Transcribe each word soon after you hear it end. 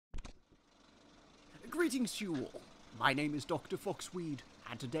Greetings to you all. My name is Dr. Foxwede,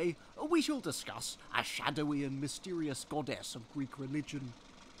 and today we shall discuss a shadowy and mysterious goddess of Greek religion,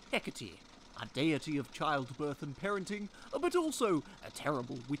 Hecate, a deity of childbirth and parenting, but also a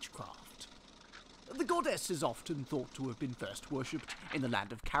terrible witchcraft. The goddess is often thought to have been first worshipped in the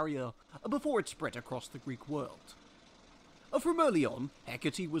land of Caria before it spread across the Greek world. From early on,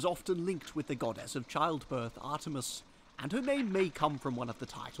 Hecate was often linked with the goddess of childbirth, Artemis, and her name may come from one of the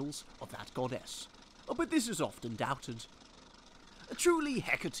titles of that goddess, but this is often doubted. Truly,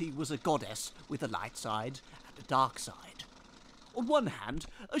 Hecate was a goddess with a light side and a dark side. On one hand,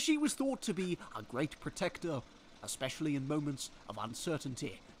 she was thought to be a great protector, especially in moments of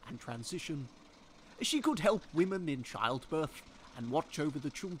uncertainty and transition. She could help women in childbirth and watch over the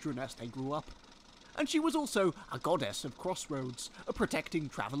children as they grew up. And she was also a goddess of crossroads, protecting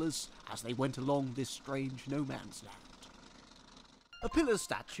travellers as they went along this strange no-man's land. Pillar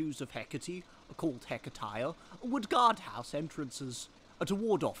statues of Hecate, called Hecatia, would guard house entrances, to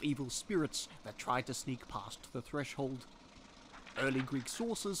ward off evil spirits that tried to sneak past the threshold. Early Greek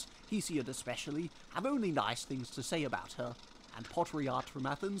sources, Hesiod especially, have only nice things to say about her, and pottery art from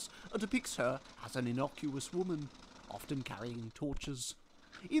Athens depicts her as an innocuous woman, often carrying torches.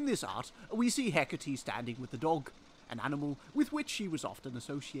 In this art, we see Hecate standing with a dog, an animal with which she was often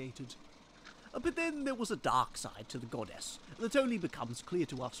associated. But then there was a dark side to the goddess that only becomes clear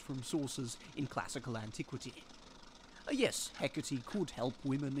to us from sources in classical antiquity. Yes, Hecate could help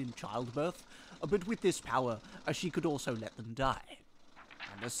women in childbirth, but with this power, she could also let them die.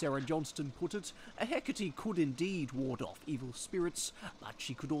 And as Sarah Johnston put it, Hecate could indeed ward off evil spirits, but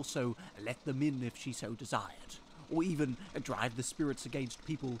she could also let them in if she so desired, or even drive the spirits against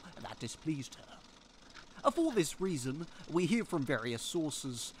people that displeased her. For this reason, we hear from various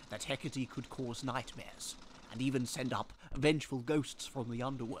sources that Hecate could cause nightmares, and even send up vengeful ghosts from the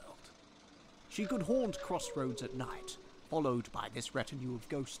underworld. She could haunt crossroads at night, followed by this retinue of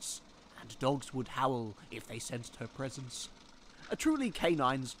ghosts, and dogs would howl if they sensed her presence. Truly,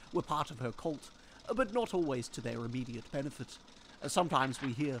 canines were part of her cult, but not always to their immediate benefit. Sometimes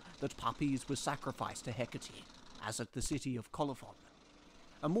we hear that puppies were sacrificed to Hecate, as at the city of Colophon.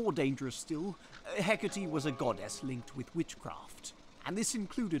 More dangerous still, Hecate was a goddess linked with witchcraft, and this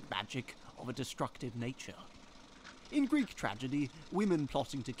included magic of a destructive nature. In Greek tragedy, women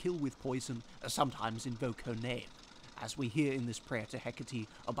plotting to kill with poison sometimes invoke her name, as we hear in this prayer to Hecate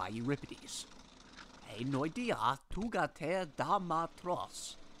by Euripides. Enoidia tugater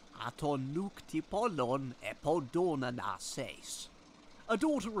damatros, aton nukti polon epodona nases. A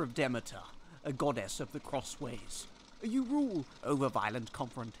daughter of Demeter, a goddess of the crossways. You rule over violent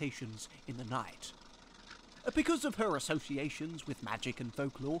confrontations in the night. Because of her associations with magic and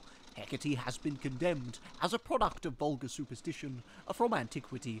folklore, Hecate has been condemned as a product of vulgar superstition from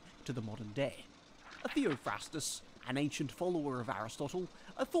antiquity to the modern day. Theophrastus, an ancient follower of Aristotle,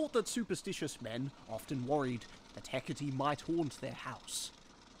 thought that superstitious men often worried that Hecate might haunt their house.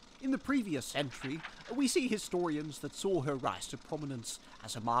 In the previous century, we see historians that saw her rise to prominence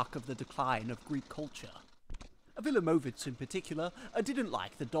as a mark of the decline of Greek culture. Villamovitz in particular didn't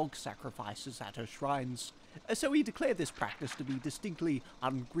like the dog sacrifices at her shrines, so he declared this practice to be distinctly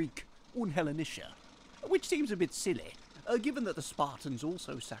un-Greek, un-Hellenische, which seems a bit silly, given that the Spartans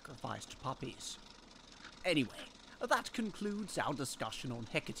also sacrificed puppies. Anyway, that concludes our discussion on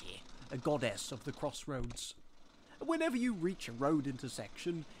Hecate, a goddess of the crossroads. Whenever you reach a road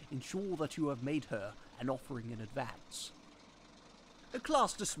intersection, ensure that you have made her an offering in advance.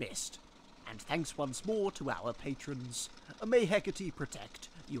 Class dismissed. And thanks once more to our patrons. May Hecate protect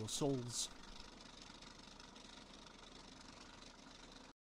your souls.